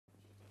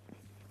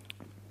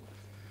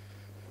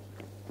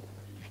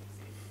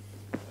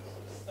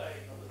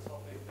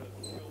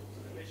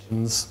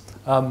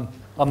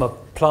I'm a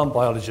plant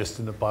biologist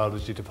in the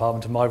biology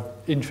department, and my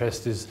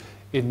interest is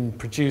in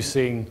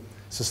producing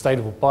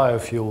sustainable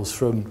biofuels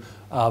from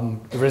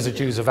the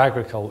residues of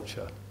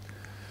agriculture.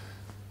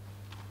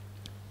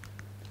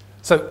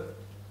 So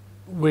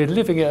we're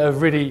living at a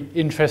really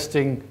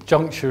interesting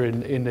juncture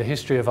in the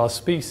history of our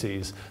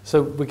species.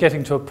 So we're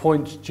getting to a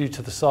point, due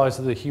to the size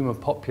of the human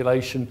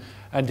population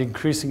and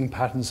increasing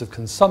patterns of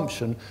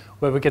consumption,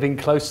 where we're getting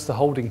close to the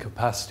holding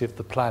capacity of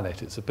the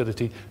planet, its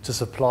ability to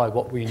supply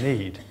what we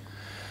need.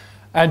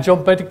 And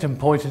John Beddington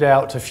pointed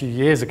out a few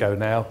years ago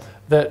now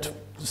that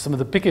some of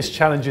the biggest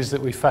challenges that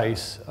we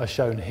face are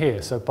shown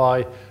here. So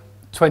by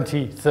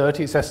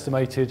 2030, it's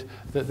estimated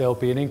that there'll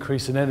be an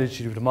increase in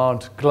energy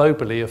demand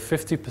globally of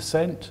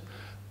 50%,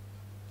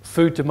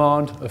 food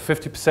demand of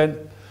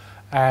 50%,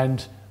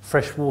 and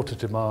fresh water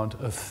demand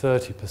of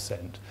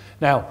 30%.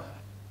 Now,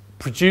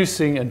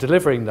 producing and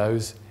delivering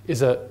those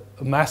is a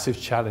massive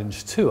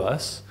challenge to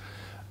us,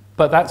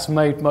 but that's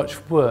made much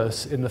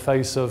worse in the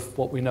face of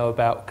what we know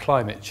about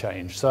climate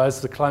change. So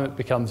as the climate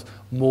becomes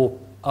more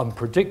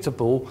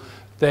unpredictable,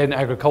 then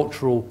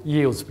agricultural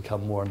yields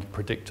become more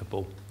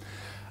unpredictable.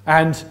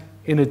 And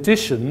in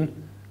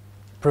addition,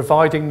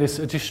 providing this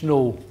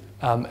additional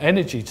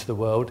energy to the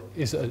world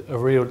is a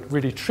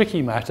really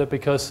tricky matter,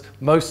 because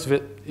most of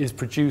it is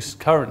produced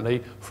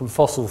currently from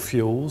fossil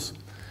fuels.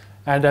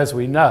 And as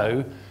we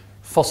know,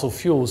 fossil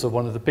fuels are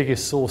one of the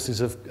biggest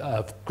sources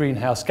of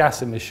greenhouse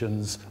gas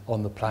emissions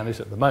on the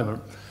planet at the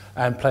moment,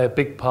 and play a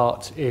big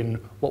part in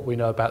what we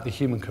know about the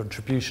human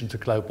contribution to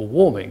global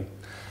warming.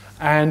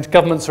 And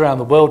governments around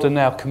the world are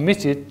now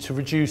committed to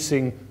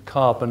reducing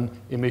carbon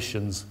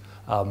emissions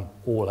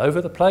all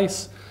over the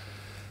place.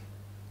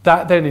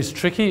 That then is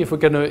tricky. If we're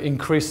going to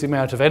increase the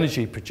amount of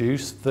energy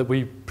produced that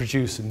we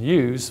produce and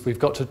use, we've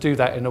got to do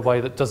that in a way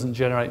that doesn't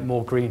generate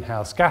more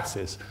greenhouse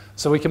gases.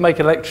 So we can make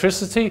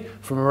electricity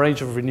from a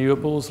range of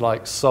renewables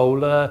like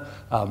solar,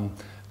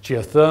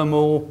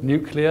 geothermal,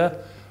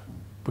 nuclear.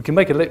 We can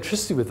make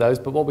electricity with those,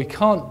 but what we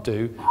can't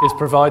do is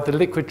provide the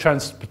liquid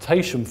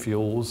transportation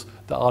fuels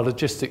that our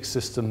logistics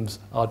systems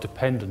are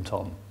dependent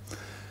on.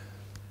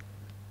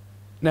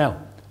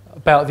 Now,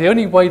 about the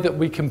only way that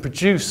we can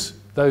produce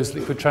those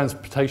liquid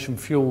transportation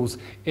fuels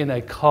in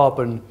a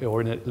carbon,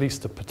 or in at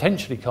least a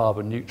potentially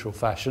carbon neutral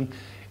fashion,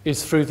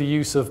 is through the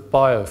use of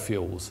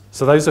biofuels.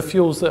 So those are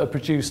fuels that are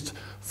produced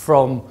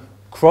from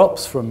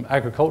crops, from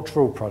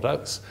agricultural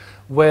products,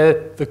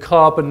 where the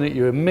carbon that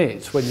you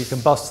emit when you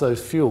combust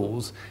those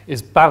fuels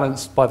is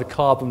balanced by the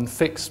carbon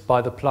fixed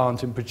by the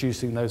plant in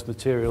producing those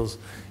materials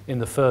in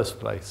the first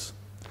place.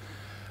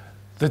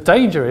 The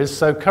danger is,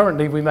 so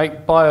currently we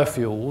make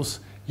biofuels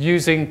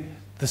using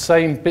the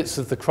same bits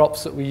of the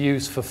crops that we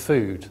use for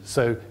food.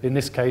 So in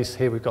this case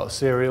here we've got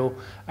cereal,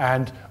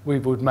 and we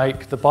would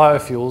make the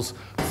biofuels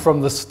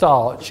from the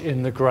starch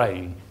in the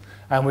grain.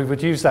 And we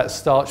would use that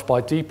starch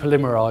by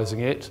depolymerizing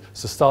it.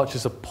 So starch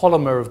is a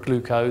polymer of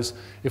glucose.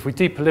 If we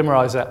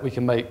depolymerize that, we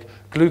can make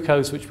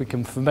glucose, which we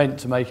can ferment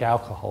to make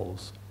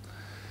alcohols.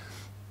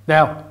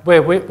 Now,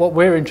 what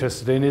we're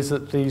interested in is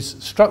that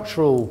these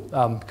structural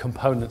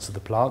components of the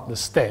plant, the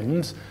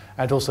stems,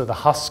 and also the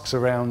husks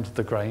around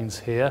the grains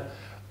here,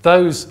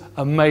 those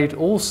are made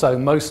also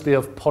mostly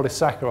of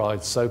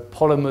polysaccharides, so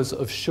polymers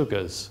of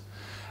sugars.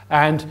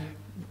 And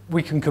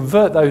we can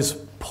convert those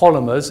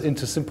polymers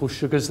into simple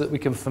sugars that we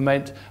can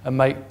ferment and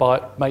make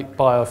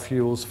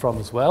biofuels from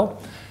as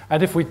well.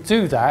 And if we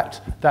do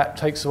that, that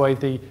takes away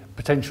the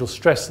potential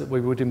stress that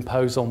we would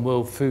impose on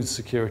world food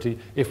security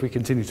if we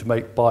continue to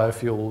make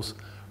biofuels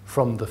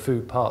from the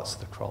food parts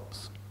of the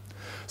crops.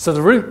 So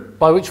the route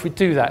by which we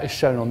do that is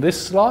shown on this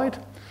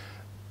slide.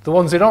 The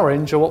ones in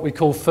orange are what we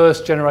call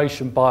first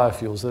generation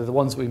biofuels. They're the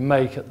ones we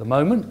make at the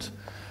moment.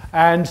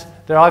 And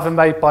they're either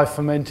made by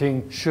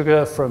fermenting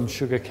sugar from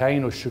sugar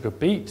cane or sugar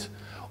beet,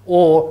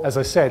 or, as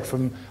I said,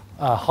 from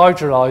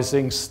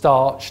hydrolyzing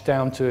starch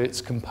down to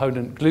its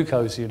component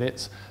glucose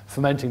units,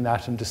 fermenting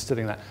that and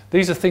distilling that.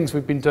 These are things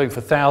we've been doing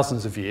for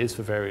thousands of years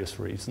for various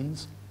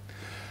reasons.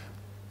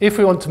 If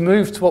we want to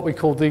move to what we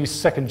call these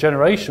second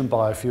generation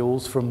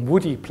biofuels from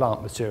woody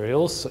plant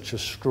materials, such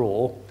as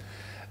straw,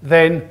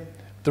 then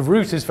the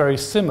route is very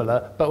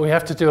similar, but we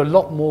have to do a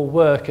lot more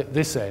work at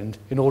this end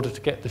in order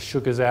to get the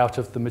sugars out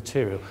of the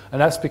material.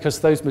 And that's because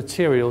those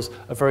materials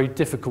are very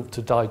difficult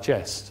to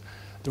digest.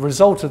 The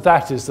result of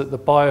that is that the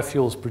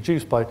biofuels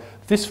produced by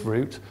this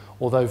route,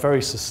 although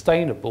very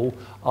sustainable,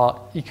 are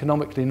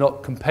economically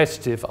not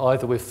competitive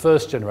either with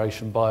first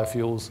generation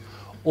biofuels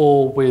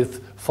or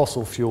with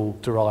fossil fuel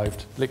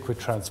derived liquid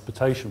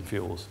transportation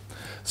fuels.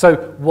 So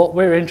what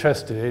we're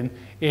interested in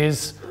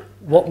is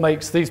what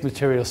makes these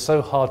materials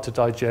so hard to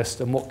digest,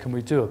 and what can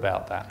we do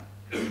about that?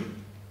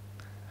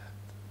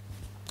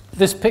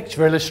 This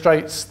picture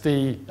illustrates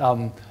the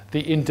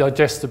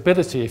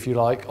indigestibility, if you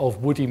like,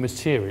 of woody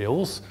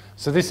materials.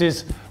 So this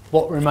is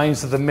what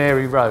remains of the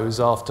Mary Rose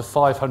after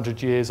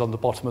 500 years on the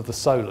bottom of the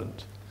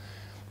Solent.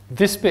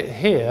 This bit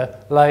here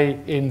lay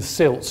in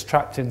silts,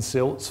 trapped in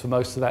silts for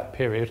most of that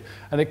period,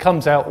 and it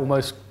comes out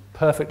almost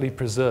perfectly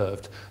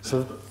preserved.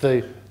 So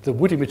the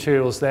woody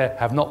materials there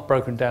have not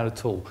broken down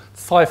at all.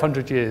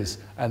 500 years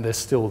and they're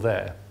still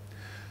there.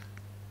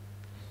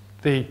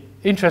 The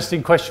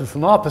interesting question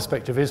from our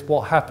perspective is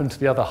what happened to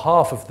the other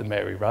half of the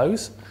Mary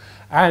Rose?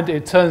 And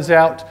it turns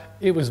out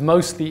it was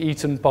mostly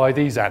eaten by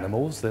these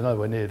animals. They're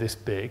nowhere near this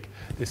big.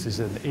 This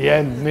is an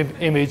EM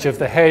image of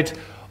the head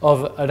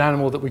of an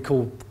animal that we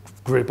call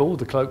gribble.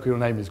 The colloquial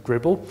name is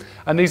gribble.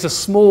 And these are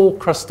small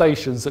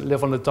crustaceans that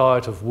live on a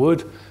diet of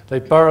wood. They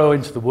burrow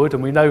into the wood,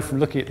 and we know from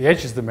looking at the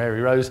edges of the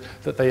Mary Rose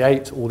that they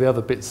ate all the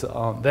other bits that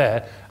aren't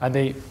there, and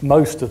they eat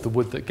most of the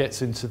wood that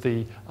gets into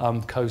the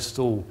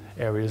coastal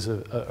areas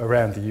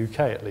around the UK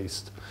at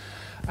least.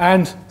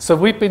 And so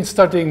we've been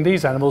studying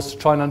these animals to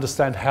try and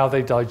understand how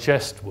they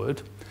digest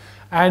wood,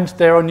 and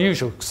they're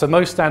unusual. So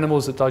most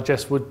animals that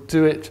digest wood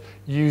do it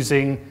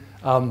using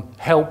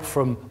help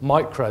from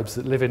microbes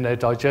that live in their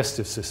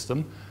digestive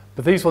system,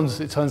 but these ones,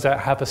 it turns out,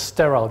 have a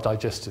sterile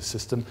digestive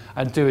system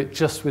and do it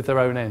just with their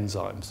own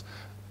enzymes.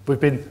 We've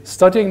been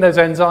studying those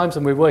enzymes,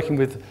 and we're working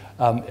with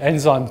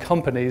enzyme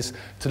companies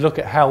to look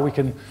at how we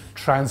can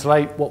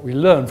translate what we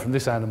learn from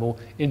this animal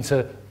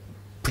into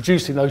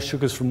producing those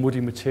sugars from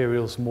woody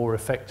materials more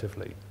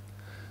effectively.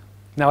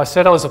 Now, I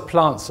said I was a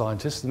plant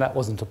scientist, and that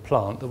wasn't a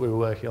plant that we were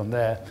working on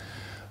there.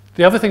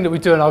 The other thing that we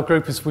do in our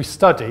group is we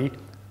study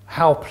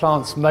how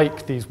plants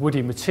make these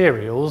woody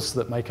materials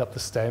that make up the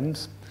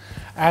stems,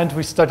 and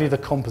we study the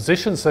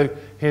composition. So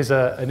here's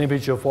an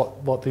image of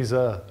what these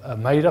are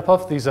made up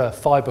of. These are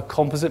fibre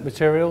composite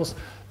materials.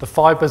 The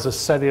fibres are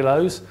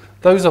cellulose.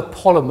 Those are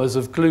polymers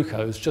of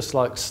glucose, just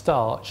like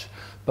starch,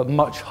 but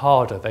much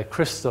harder. They're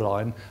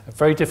crystalline,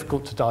 very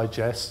difficult to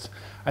digest,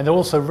 and they're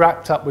also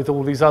wrapped up with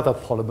all these other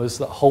polymers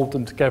that hold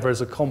them together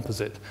as a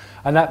composite,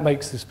 and that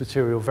makes this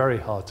material very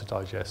hard to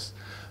digest.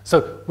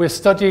 So we're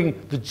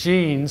studying the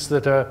genes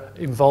that are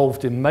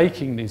involved in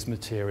making these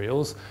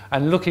materials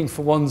and looking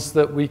for ones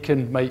that we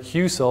can make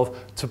use of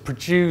to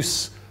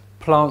produce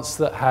plants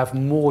that have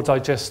more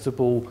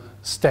digestible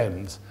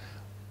stems.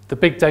 The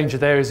big danger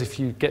there is if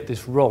you get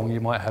this wrong,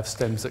 you might have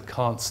stems that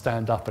can't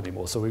stand up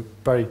anymore. So we're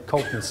very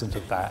cognizant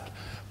of that.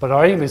 But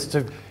our aim is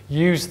to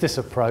use this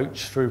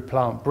approach through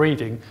plant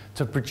breeding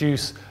to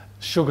produce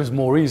sugars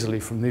more easily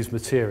from these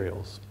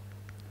materials.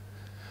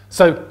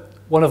 So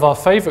one of our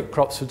favourite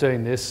crops for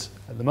doing this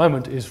at the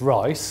moment is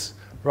rice.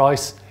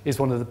 Rice is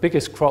one of the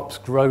biggest crops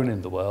grown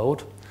in the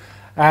world.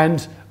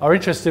 And our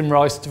interest in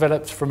rice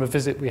developed from a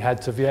visit we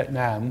had to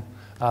Vietnam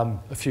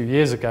a few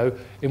years ago,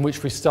 in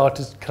which we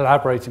started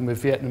collaborating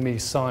with Vietnamese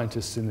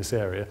scientists in this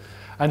area.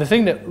 And the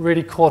thing that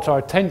really caught our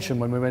attention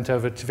when we went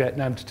over to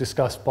Vietnam to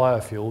discuss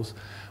biofuels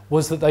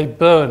was that they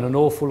burn an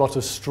awful lot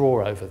of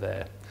straw over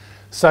there.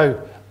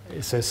 So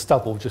it says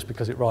stubble just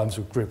because it rhymes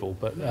with gribble,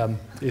 but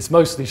it's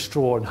mostly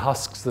straw and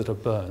husks that are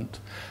burnt.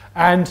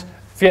 And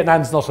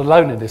Vietnam's not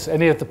alone in this.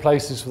 Any of the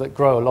places that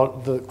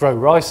grow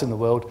rice in the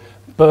world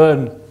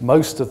burn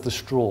most of the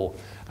straw.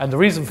 And the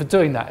reason for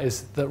doing that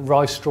is that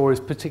rice straw is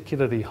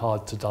particularly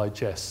hard to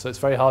digest. So it's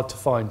very hard to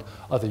find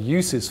other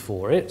uses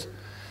for it.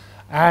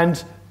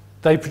 And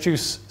they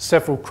produce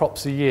several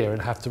crops a year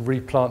and have to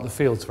replant the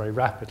fields very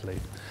rapidly.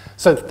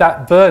 So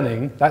that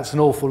burning, that's an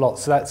awful lot.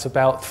 So that's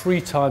about 3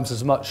 times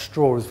as much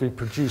straw as we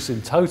produce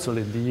in total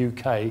in the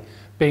UK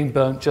being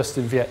burnt just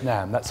in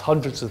Vietnam. That's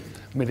hundreds of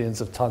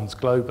millions of tonnes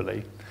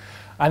globally.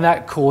 And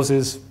that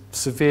causes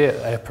severe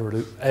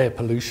air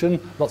pollution,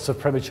 lots of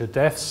premature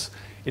deaths,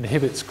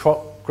 inhibits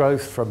crop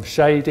growth from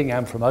shading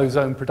and from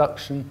ozone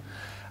production,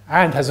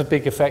 and has a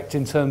big effect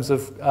in terms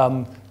of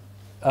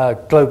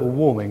global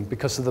warming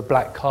because of the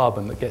black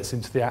carbon that gets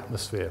into the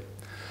atmosphere.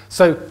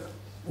 So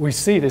we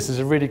see this as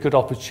a really good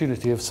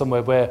opportunity of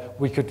somewhere where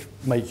we could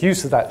make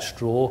use of that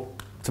straw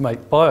to make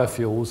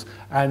biofuels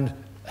and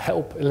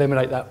help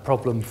eliminate that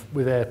problem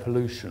with air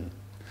pollution.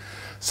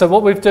 So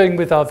what we're doing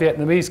with our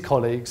Vietnamese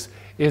colleagues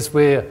is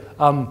we've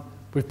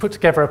put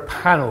together a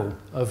panel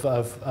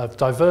of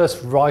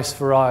diverse rice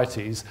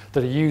varieties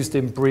that are used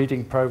in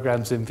breeding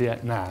programs in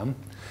Vietnam.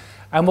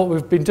 And what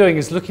we've been doing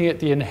is looking at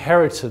the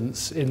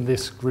inheritance in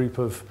this group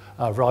of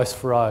rice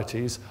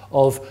varieties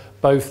of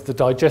both the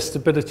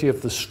digestibility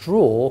of the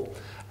straw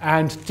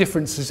and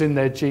differences in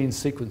their gene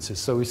sequences.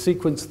 So we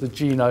sequence the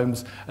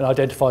genomes and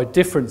identify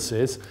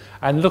differences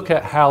and look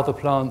at how the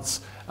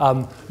plants,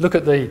 look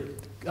at the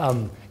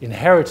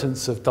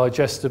inheritance of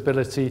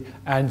digestibility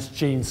and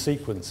gene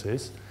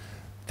sequences.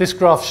 This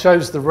graph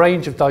shows the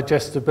range of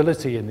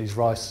digestibility in these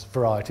rice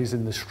varieties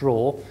in the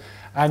straw,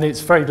 and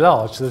it's very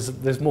large.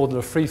 There's more than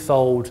a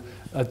 3-fold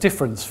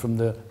difference from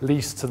the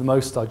least to the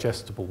most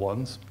digestible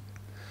ones.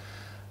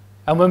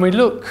 And when we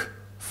look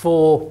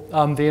for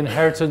the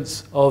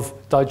inheritance of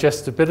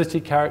digestibility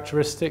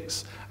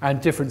characteristics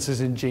and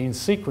differences in gene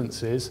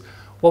sequences,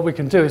 what we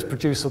can do is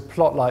produce a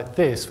plot like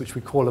this, which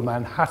we call a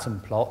Manhattan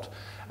plot.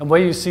 And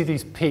where you see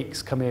these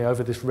peaks coming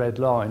over this red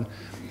line,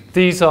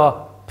 these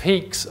are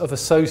peaks of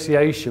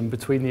association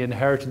between the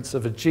inheritance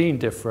of a gene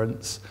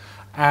difference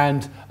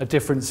and a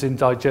difference in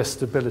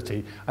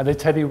digestibility. And they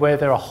tell you where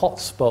there are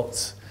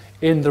hotspots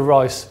in the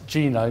rice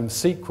genome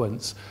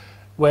sequence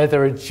where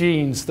there are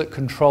genes that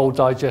control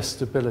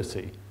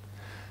digestibility.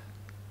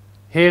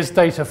 Here's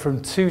data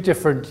from 2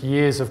 different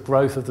years of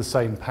growth of the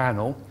same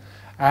panel,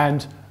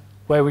 and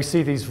where we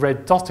see these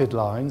red dotted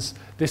lines,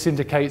 this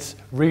indicates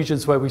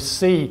regions where we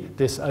see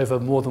this over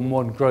more than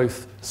one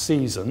growth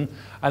season,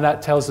 and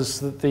that tells us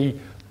that the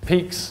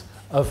peaks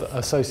of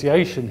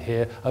association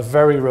here are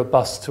very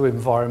robust to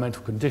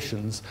environmental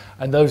conditions,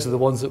 and those are the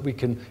ones that we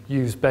can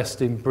use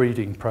best in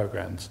breeding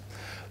programs.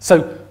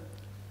 So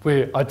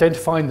we're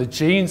identifying the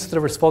genes that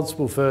are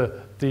responsible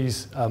for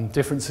these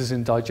differences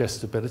in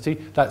digestibility.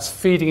 That's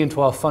feeding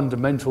into our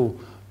fundamental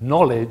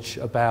knowledge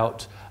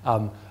about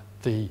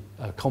the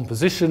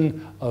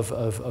composition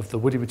of the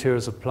woody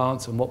materials of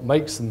plants and what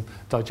makes them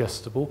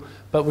digestible.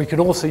 But we can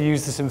also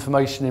use this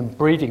information in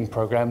breeding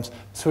programs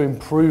to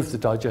improve the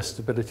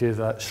digestibility of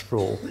that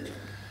straw.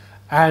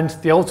 And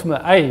the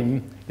ultimate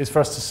aim is for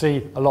us to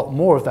see a lot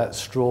more of that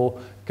straw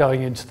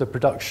going into the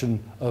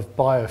production of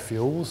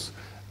biofuels.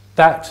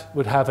 That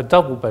would have a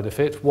double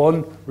benefit.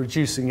 One,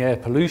 reducing air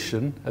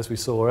pollution, as we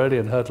saw earlier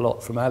and heard a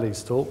lot from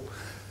Ali's talk.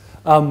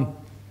 And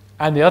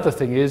the other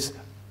thing is,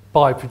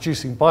 by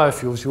producing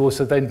biofuels, you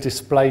also then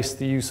displace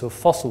the use of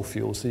fossil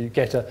fuels. So you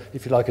get,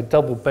 if you like, a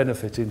double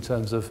benefit in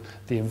terms of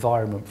the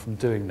environment from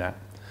doing that.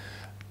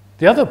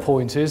 The other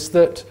point is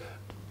that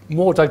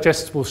more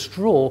digestible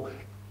straw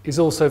is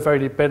also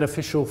very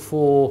beneficial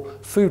for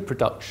food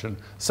production.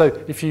 So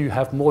if you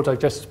have more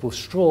digestible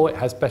straw, it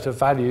has better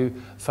value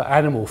for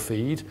animal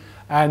feed.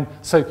 And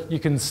so you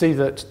can see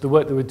that the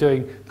work that we're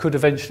doing could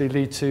eventually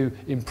lead to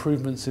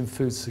improvements in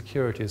food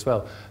security as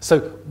well. So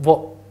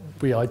what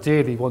we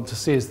ideally want to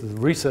see is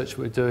the research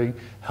we're doing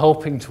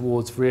helping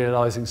towards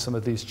realising some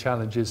of these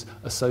challenges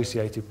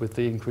associated with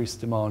the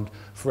increased demand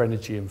for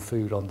energy and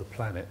food on the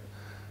planet.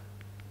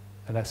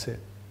 And that's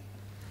it.